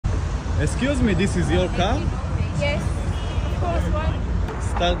Excuse me, this is your car? Yes, of course, why?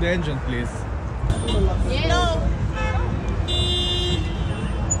 Start the engine, please. Yes. No.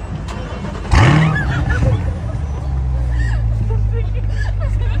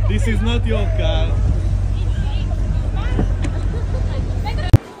 This is not your car.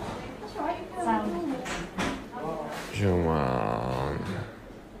 Joanne.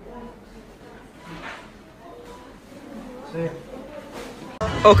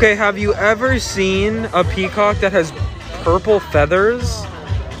 Okay, have you ever seen a peacock that has purple feathers?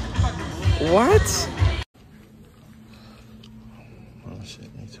 What? Oh shit,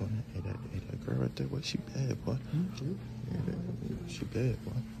 hey, that girl right there, what, she bad, boy. She bad,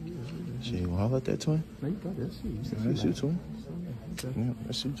 boy. She ain't gonna holler at that twin? That's you, twin. Yeah,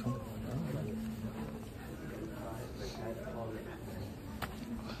 that's you, twin.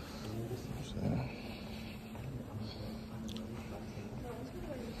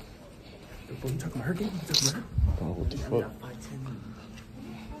 You talking about her game? You talking about her? Bro, what the fuck?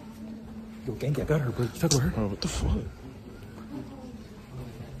 Yo, gang, I got her, bro. You talking about her? Bro, what the fuck?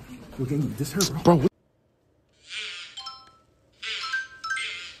 Yo, gang, this her, bro. Bro, what?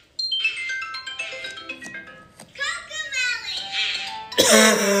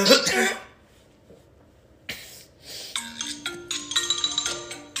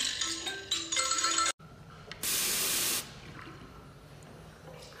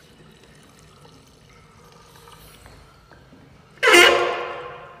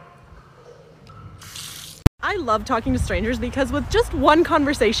 I love talking to strangers because with just one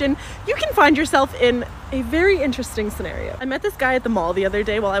conversation, you can find yourself in a very interesting scenario. I met this guy at the mall the other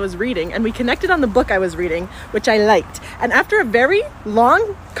day while I was reading, and we connected on the book I was reading, which I liked. And after a very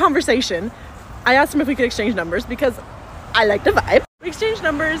long conversation, I asked him if we could exchange numbers because I liked the vibe. We exchanged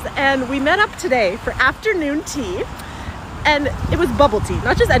numbers and we met up today for afternoon tea. And it was bubble tea,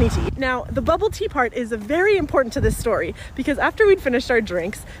 not just any tea. Now, the bubble tea part is very important to this story because after we'd finished our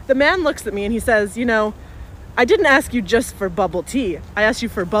drinks, the man looks at me and he says, you know, I didn't ask you just for bubble tea. I asked you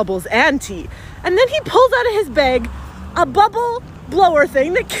for bubbles and tea. And then he pulls out of his bag a bubble blower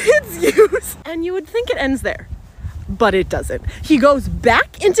thing that kids use. And you would think it ends there, but it doesn't. He goes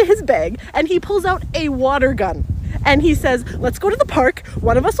back into his bag and he pulls out a water gun. And he says, let's go to the park.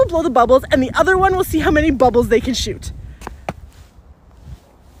 One of us will blow the bubbles and the other one will see how many bubbles they can shoot.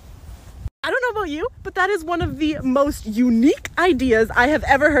 I don't know about you, but that is one of the most unique ideas I have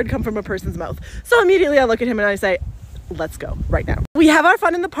ever heard come from a person's mouth. So immediately I look at him and I say, let's go right now. We have our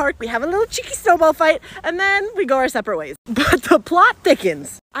fun in the park, we have a little cheeky snowball fight, and then we go our separate ways. But the plot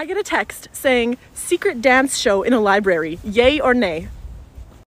thickens. I get a text saying, secret dance show in a library, yay or nay?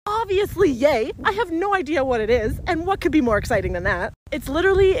 Obviously yay. I have no idea what it is, and what could be more exciting than that? It's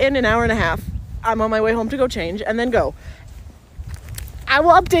literally in an hour and a half. I'm on my way home to go change and then go. I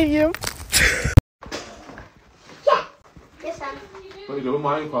will update you. Yeah. Yes, sir. What are you doing,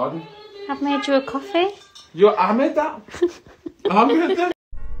 Maya? Pardon? I've made you a coffee. I made that. I made that.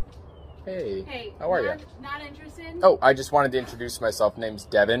 Hey, how are you? Not interested. Oh, I just wanted to introduce myself. Name's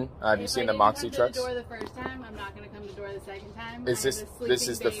Devin. Have you seen the Moxie trucks? If I didn't come to the door the first time, I'm not going to come to the door the second time. This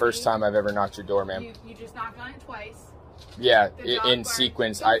is the first time I've ever knocked your door, ma'am. You just knocked on it twice. Yeah, in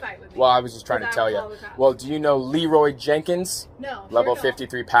sequence. I was just trying to tell you. Well, do you know Leroy Jenkins? No. Level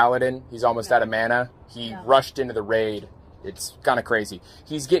 53 Paladin. He's almost out of mana. He rushed into the raid. It's kind of crazy.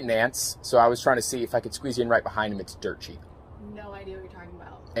 He's getting ants, so I was trying to see if I could squeeze in right behind him. It's dirt cheap. No idea what you're talking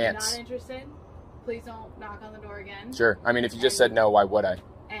about. Ants. Not interested. Please don't knock on the door again. Sure. I mean, if you just said no, why would I?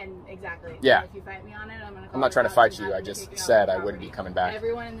 And exactly. Yeah. And if you fight me on it, I'm gonna call I'm not trying to the fight cops you. and I have them just take you said off I the wouldn't be property. coming back.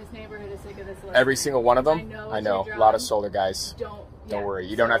 Everyone in this neighborhood is sick of this. Every single one of them? I know. A lot of solar guys. Don't worry.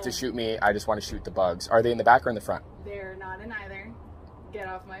 You don't have to shoot me. I just want to shoot the bugs. Are they in the back or in the front? They're not in either. Get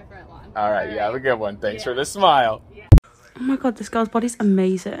off my front lawn. All right. You have a good one. Thanks for the smile. Yeah. Oh my god, this girl's body's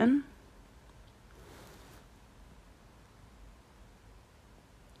amazing.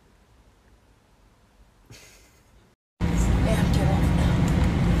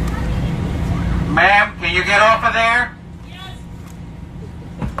 Ma'am, can you get off of there?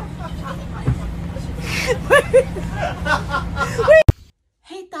 Wait.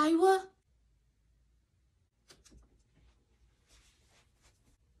 Hey, Taiwa.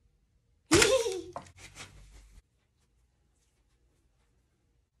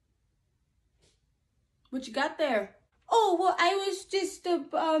 What you got there? Oh, well, I was just,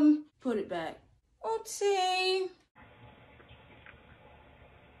 put it back. Oopsie.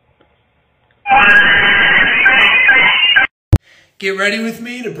 Get ready with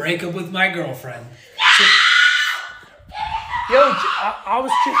me to break up with my girlfriend. So, yo, I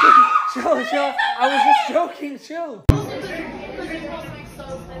was joking. Chill. I was just joking. Chill.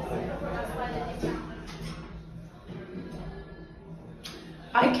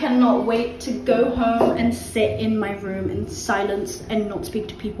 I cannot wait to go home and sit in my room in silence and not speak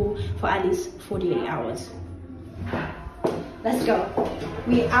to people for at least 48 hours. Let's go.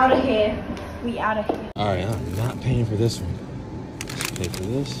 We out of here. We out of here. All right, I'm not paying for this one. Let's pay for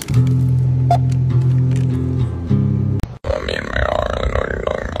this.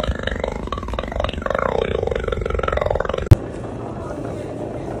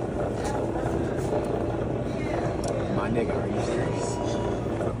 My nigga, are you serious?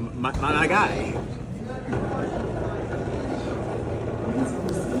 My guy.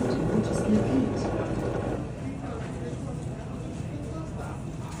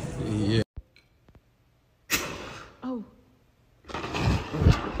 Yeah. Oh.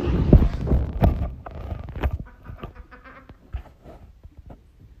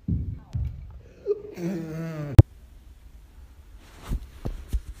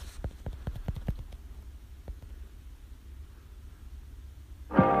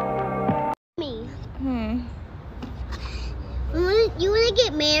 You wanna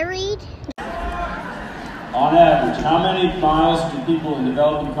get married? On average, how many miles do people in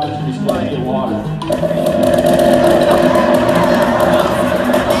developing countries take to get water?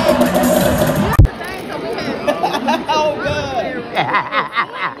 Oh, good.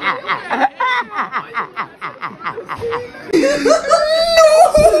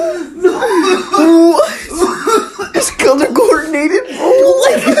 No! It's color coordinated, bro.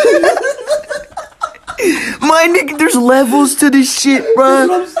 My nigga, there's levels to this shit, bro.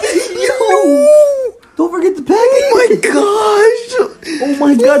 Yo! Don't forget the package. Oh my gosh! Oh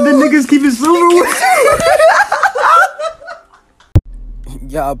my god, the niggas keep it silverware.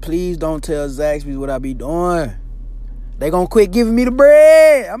 Y'all, please don't tell Zaxby's what I be doing. They gonna quit giving me the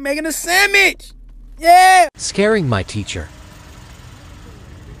bread. I'm making a sandwich. Yeah. Scaring my teacher.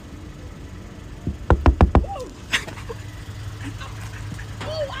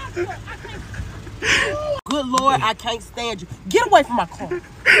 Good Lord, I can't stand you. Get away from my car.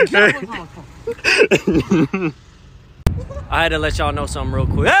 Get away from my car. I had to let y'all know something real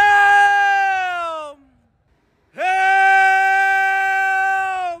quick. Help! Help!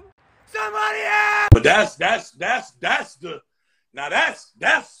 Somebody help! But that's the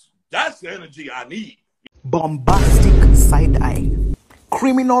that's the energy I need. Bombastic side eye.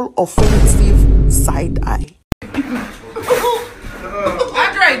 Criminal offensive side eye.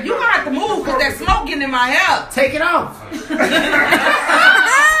 Andre, you gonna have to move because that smoke getting in my hair. Take it off.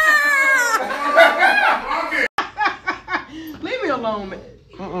 Leave me alone, man.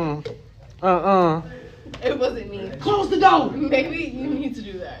 It wasn't me. Close the door. Maybe you need to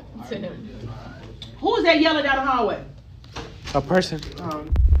do that to him. Who is that yelling down the hallway? A person.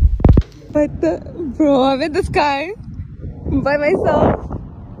 But bro, I'm in the sky by myself.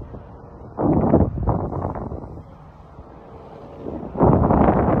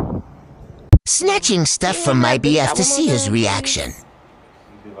 Snatching stuff from my BF to see his reaction.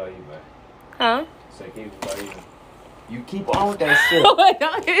 Huh? You keep on with that shit. Oh my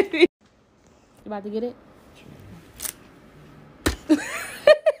god. You about to get it?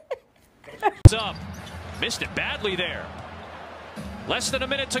 What's up? Missed it badly there. Less than a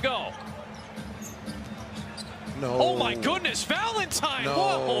minute to go. No. Oh my goodness, Valentine! No.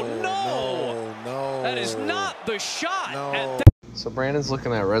 Whoa, no! No. That is not the shot. No. So Brandon's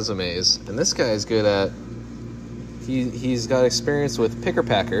looking at resumes, and this guy is good at. He's got experience with picker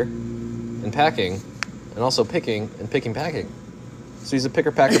packer, and packing, and also picking and packing. So he's a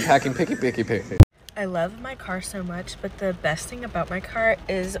picker packer packing picky. I love my car so much, but the best thing about my car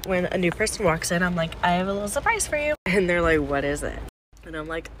is when a new person walks in, I'm like, I have a little surprise for you. And they're like, what is it? And I'm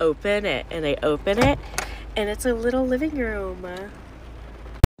like, open it. And they open it, and it's a little living room.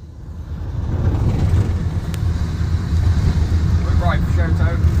 Right, shirt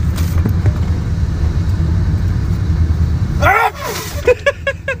out.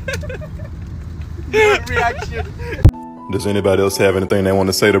 Good reaction. Does anybody else have anything they want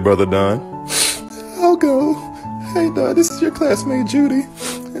to say to Brother Don? I'll go. Hey, Don, this is your classmate, Judy.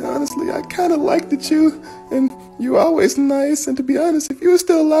 And honestly, I kind of liked it, you. And you're always nice. And to be honest, if you were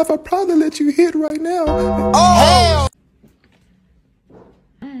still alive, I'd probably let you hit right now. Oh!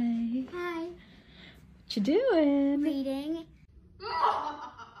 Hi. Hi. What you doing? Reading.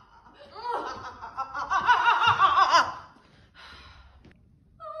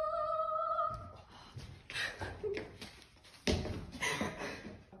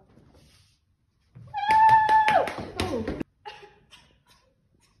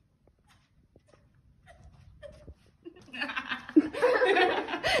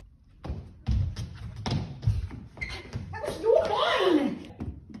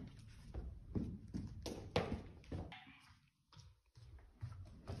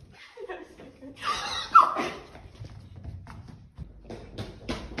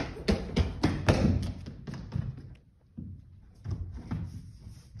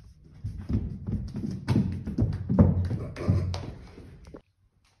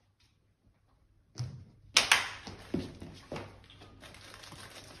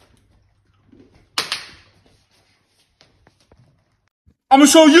 I'm gonna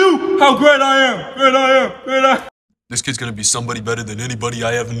show you how great I am. Great I am. Great I am. This kid's gonna be somebody better than anybody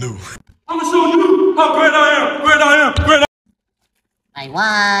I ever knew. I'm gonna show you how great I am. Great I am. Great I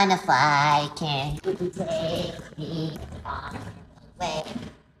wanna fly, can you take me far away?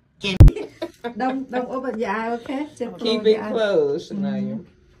 Don't open your eye, okay? Just Keep it closed, Shania.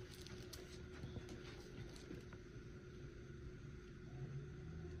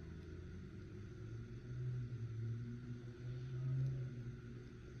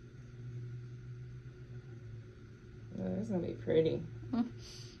 Oh, that's gonna be pretty.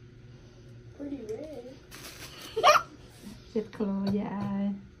 Pretty red. Just close your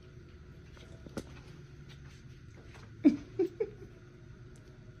eye.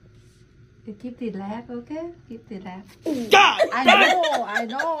 Keep the laugh, okay? Keep the laugh. God! I know, I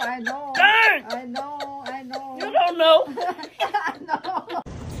know, I know. Dang! I know, I know. You don't know. I know.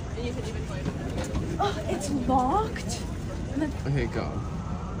 Oh, it's locked. Okay, go.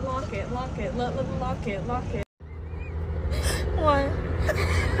 Lock it, lock it, lock it, lock it. What?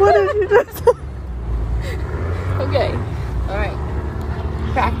 What did you just? Okay. All right.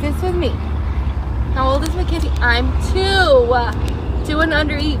 Practice with me. How old is Mackenzie? I'm 2. 2 and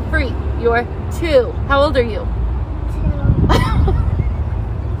under, eat free. You're 2. How old are you?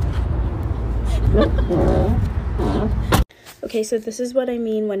 2. Okay, so this is what I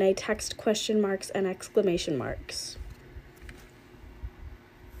mean when I text question marks and exclamation marks.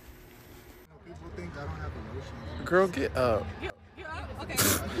 Girl, get up. Okay.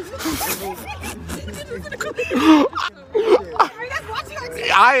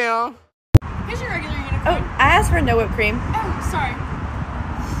 I am. Here's your regular unicorn. Oh, I asked for no whipped cream. Oh, sorry.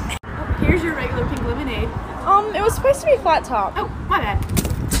 Oh, here's your regular pink lemonade. It was supposed to be flat top. Oh, my bad.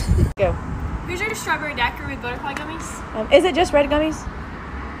 Go. Here's your strawberry daiquiri with butterfly gummies. Is it just red gummies?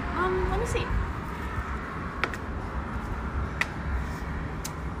 Let me see.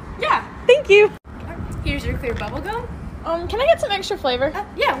 Yeah. Thank you. Here's your clear bubble gum. Can I get some extra flavor?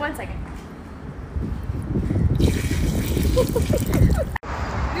 Yeah, 1 second.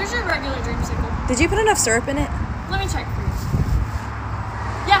 Here's your regular dreamsicle. Did you put enough syrup in it? Let me check for you.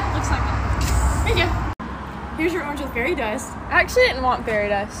 Yeah, looks like it. There you go. Here's your orange with fairy dust. I actually didn't want fairy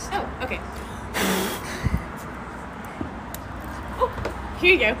dust. Oh, okay. Oh,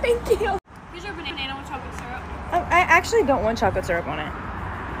 here you go. Thank you. Here's your banana with chocolate syrup. I actually don't want chocolate syrup on it.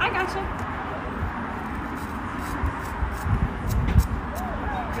 I gotcha.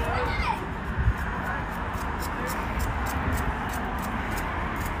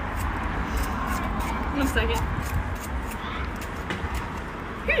 One second.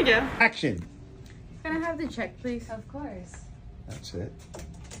 Here you go. Action. Can I have the check, please? Of course. That's it.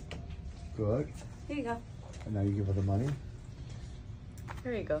 Good. Here you go. And now you give her the money.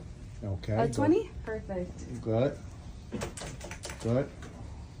 Here you go. Okay. A 20? Perfect. Good. Good.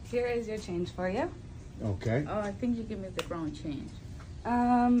 Here is your change for you. Okay. Oh, I think you give me the wrong change.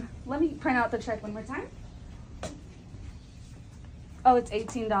 Let me print out the check one more time. Oh, it's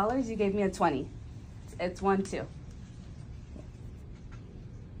 $18. You gave me a 20. It's 1, 2.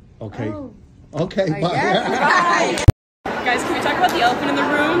 Okay. Oh. Okay. Bye. Guys, can we talk about the elephant in the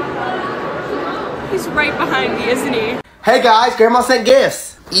room? He's right behind me, isn't he? Hey guys, Grandma sent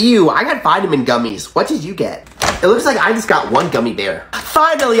gifts. Ew, I got vitamin gummies. What did you get? It looks like I just got one gummy bear.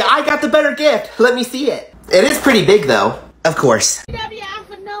 Finally, I got the better gift. Let me see it. It is pretty big though. Of course.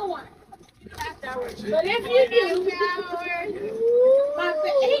 But if you do,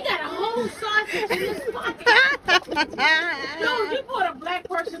 he got a whole sausage in his pocket. No, you put a black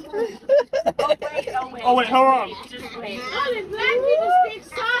person. Oh wait, hold on. Just wait. Oh, the black people speak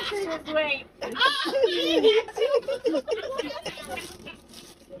sausage. Wait.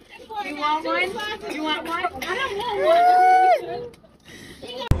 You want one? You want one? I don't want one.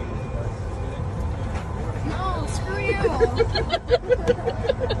 No, screw you.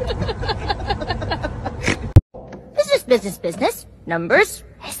 Business. Numbers.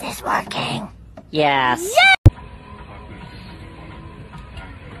 Is this working? Yes. Yeah!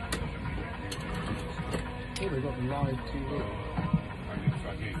 Oh, they got live TV.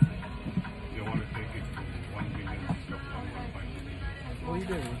 What are you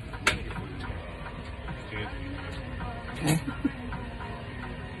doing?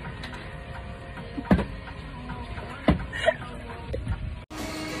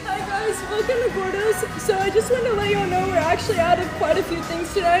 Hi guys, welcome to Gordo's. So I just want to let y'all know we're actually out of quite a few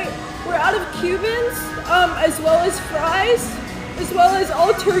things tonight. We're out of Cubans, as well as fries, as well as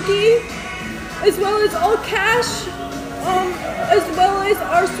all turkey, as well as all cash, as well as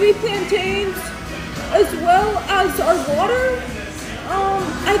our sweet plantains, as well as our water,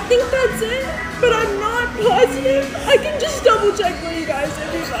 I think that's it, but I'm not positive. I can just double check for you guys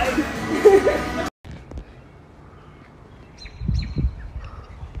if you like.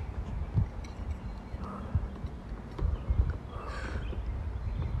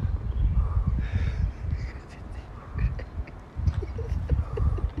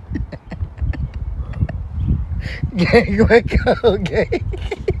 Gang, let go, gang.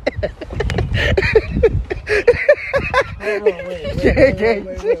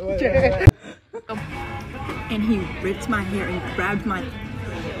 And he ripped my hair and grabbed my...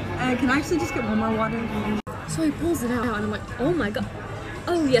 can I actually just get one more water? So he pulls it out and I'm like, oh my god.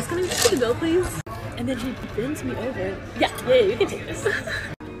 Oh yes, can I just get a bill please? And then he bends me over. Yeah, you can take this. So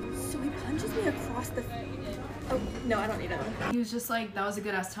he punches me across the... Oh, no, I don't need it. He was just like, that was a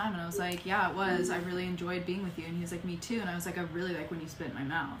good ass time. And I was like, yeah, it was. I really enjoyed being with you. And he was like, me too. And I was like, I really like when you spit in my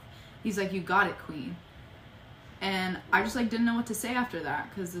mouth. He's like, you got it, queen. And I just like didn't know what to say after that.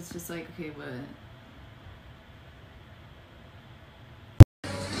 Because it's just like, okay, what?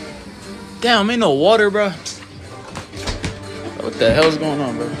 Damn, ain't no water, bro. What the hell's going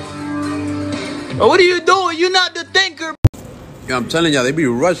on, bro? Bro, what are you doing? You're not the thinker. Yeah, I'm telling y'all, they be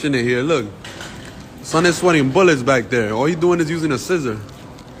rushing it here. Look. Son is sweating bullets back there. All he doing is using a scissor.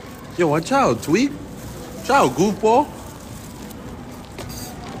 Yo, watch out, Tweet. Watch out, goofball.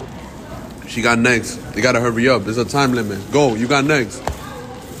 She got next. They gotta hurry up. There's a time limit. Go, you got next.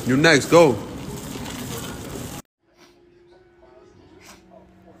 You next, go.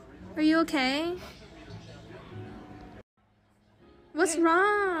 Are you okay? What's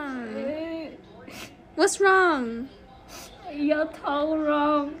wrong? What's wrong? Your toe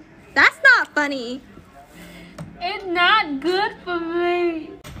wrong. That's not funny. It's not good for me.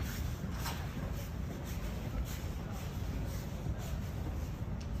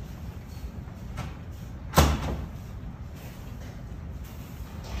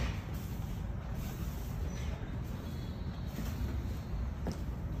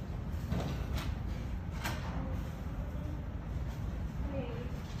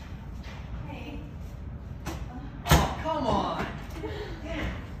 Come on.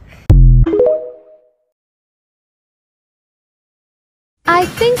 I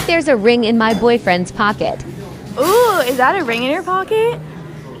think there's a ring in my boyfriend's pocket. Ooh, is that a ring in your pocket?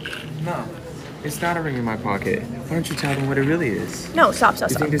 No, it's not a ring in my pocket. Why don't you tell them what it really is? No, stop. You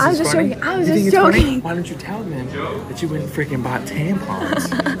think this I was is just funny? joking. I was You think just it's funny? joking. Why don't you tell them that you went and freaking bought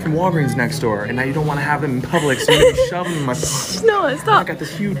tampons from Walgreens next door, and now you don't want to have them in public, so you're gonna shove them in my pocket. No, stop. I got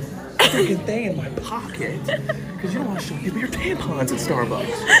this huge freaking thing in my pocket because you don't want to show people your tampons at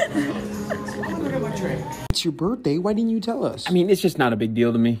Starbucks. Look at my tray. It's your birthday. Why didn't you tell us? I mean, it's just not a big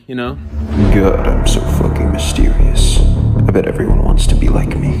deal to me, you know? God, I'm so fucking mysterious. I bet everyone wants to be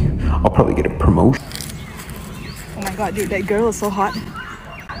like me. I'll probably get a promotion. Oh my god, dude, that girl is so hot.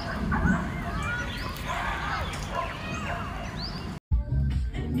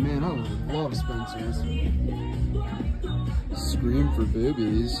 Man, I love Spencer's. Scream for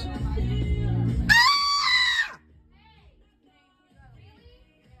boobies.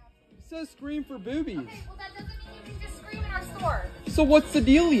 It says scream for boobies. Okay, well that doesn't mean you can just scream in our store. So what's the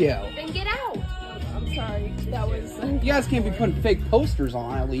dealio? Then get out. I'm sorry, that was... You guys can't be putting fake posters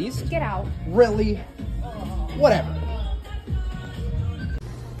on, at least. Get out. Really? Whatever.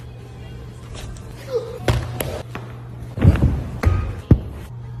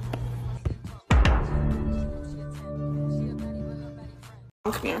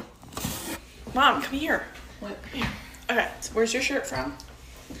 Come here. Mom, come here. What? Come here. Okay, so where's your shirt from?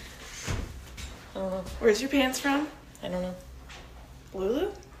 I don't know. Where's your pants from? I don't know.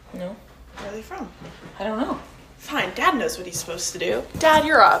 Lulu? No. Where are they from? I don't know. Fine, Dad knows what he's supposed to do. Dad,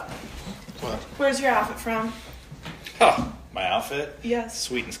 you're up. What? Where's your outfit from? Oh, my outfit? Yes.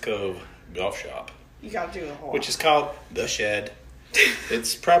 Sweetens Cove Golf Shop, You gotta do the whole... which is called The Shed.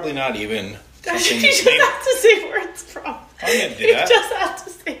 It's probably not even Dad, something you that's just named... have to say where it's from. I'm gonna do You that. just have to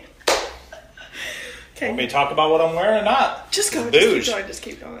say it. Okay. Want me to talk about what I'm wearing or not? Just go. It's Just keep booze. going. Just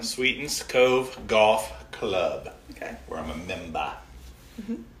keep going. Sweetens Cove Golf Club. Okay. Where I'm a member.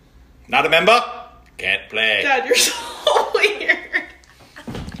 Mhm. Not a member? Can't play. Dad, you're so weird.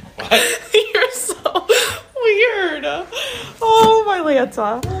 What? You're so weird. Oh, my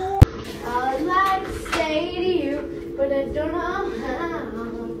Lanta. I'd like to say to you, but I don't know how.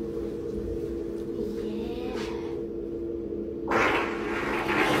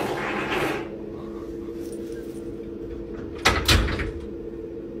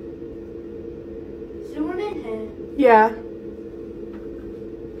 Is someone in here? Yeah.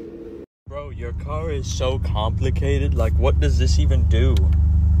 Bro, your car is so complicated. Like, what does this even do?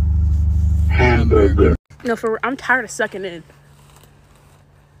 No, I'm tired of sucking in.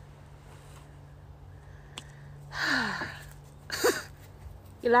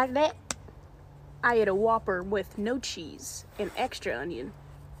 You like that? I ate a Whopper with no cheese and extra onion.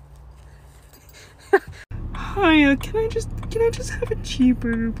 Hiya, can I just have a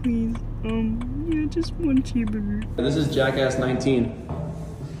cheeseburger, please? Yeah, just one cheeseburger. This is Jackass 19.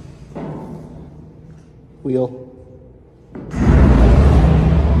 Wheel.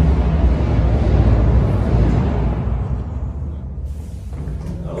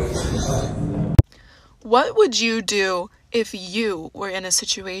 What would you do if you were in a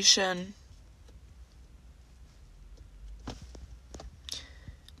situation?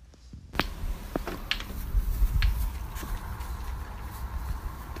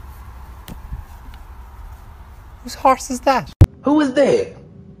 Whose horse is that? Who is that?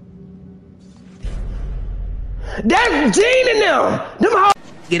 That's Gene and them ho-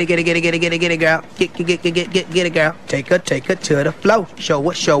 Get it, girl. Get it, girl. Take her to the flow. Show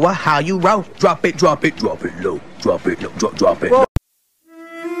her how you roll. Drop it low. Drop it low. Drop it low.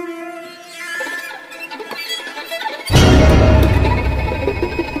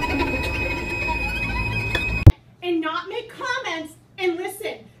 And not make comments and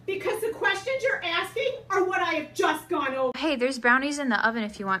listen, because the questions you're asking are what I have just gone over. Hey, there's brownies in the oven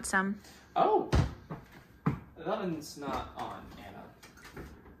if you want some. Oh. The oven's not on, Anna.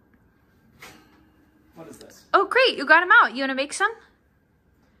 What is this? Oh, great, you got them out. You want to make some?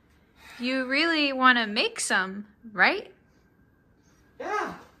 You really want to make some, right?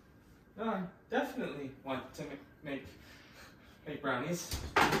 Yeah. No, I definitely want to make brownies.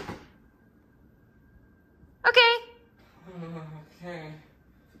 Okay. Okay.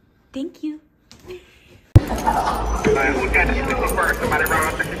 Thank you. Who got the 61st? Somebody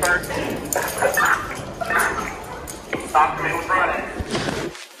run the 61st? Stop me, who's running?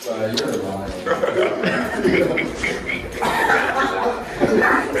 You're lying.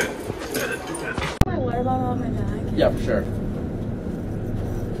 What about mom and dad? Yeah, for sure.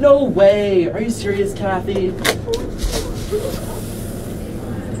 No way! Are you serious, Kathy?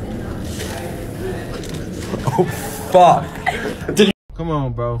 Oh, fuck. Did you? Come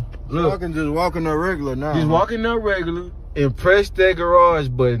on, bro. Look. I can just walk in there regular now. Just walk in there regular and press that garage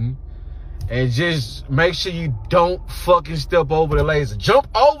button and just make sure you don't fucking step over the laser. Jump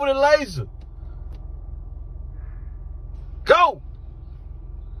over the laser. Go.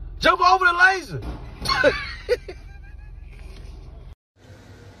 Jump over the laser.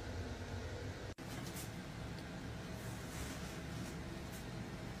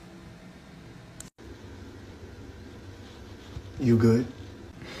 You good?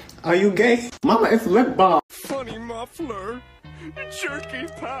 Are you gay? Mama, it's lip balm. Funny muffler. Jerky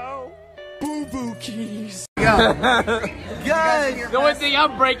pal. Boo-boo keys. Yo. Guys, the only thing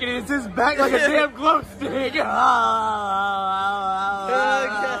I'm breaking is his back like a damn glow stick.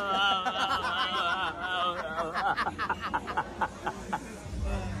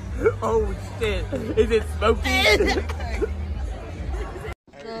 Oh shit. Is it smoky?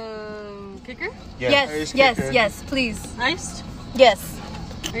 Kicker? Yes. Yes, please. Iced? Yes.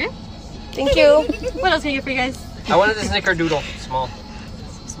 Okay. Thank you. What else can I get for you guys? I wanted the snickerdoodle, small.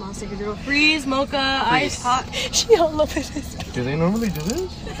 Small snickerdoodle. Freeze, mocha, iced, hot. She all over this. Do they normally do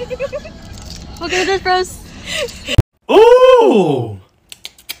this? Look at this, bros. Ooh!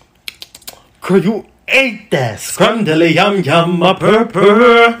 Girl, you ate that scrumdiddly yum yum a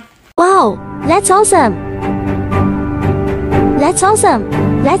purr. Wow, that's awesome. That's awesome.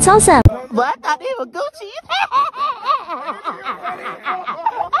 That's awesome. What? I thought they were Gucci.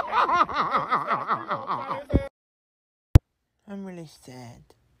 I'm really sad.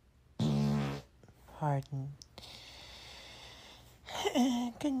 Pardon.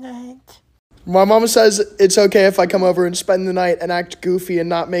 Good night. My mom says it's okay if I come over and spend the night and act goofy and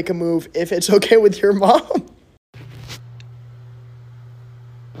not make a move, if it's okay with your mom.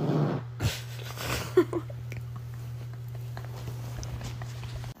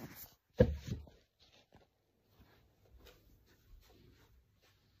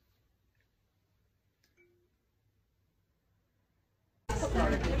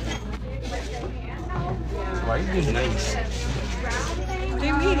 Why are you being nice? What do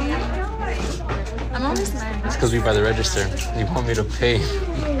you mean? I'm always nice. It's because we buy the register. You want me to pay?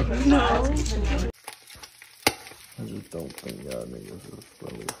 No. I just don't think y'all niggas is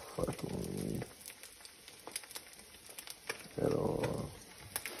funny.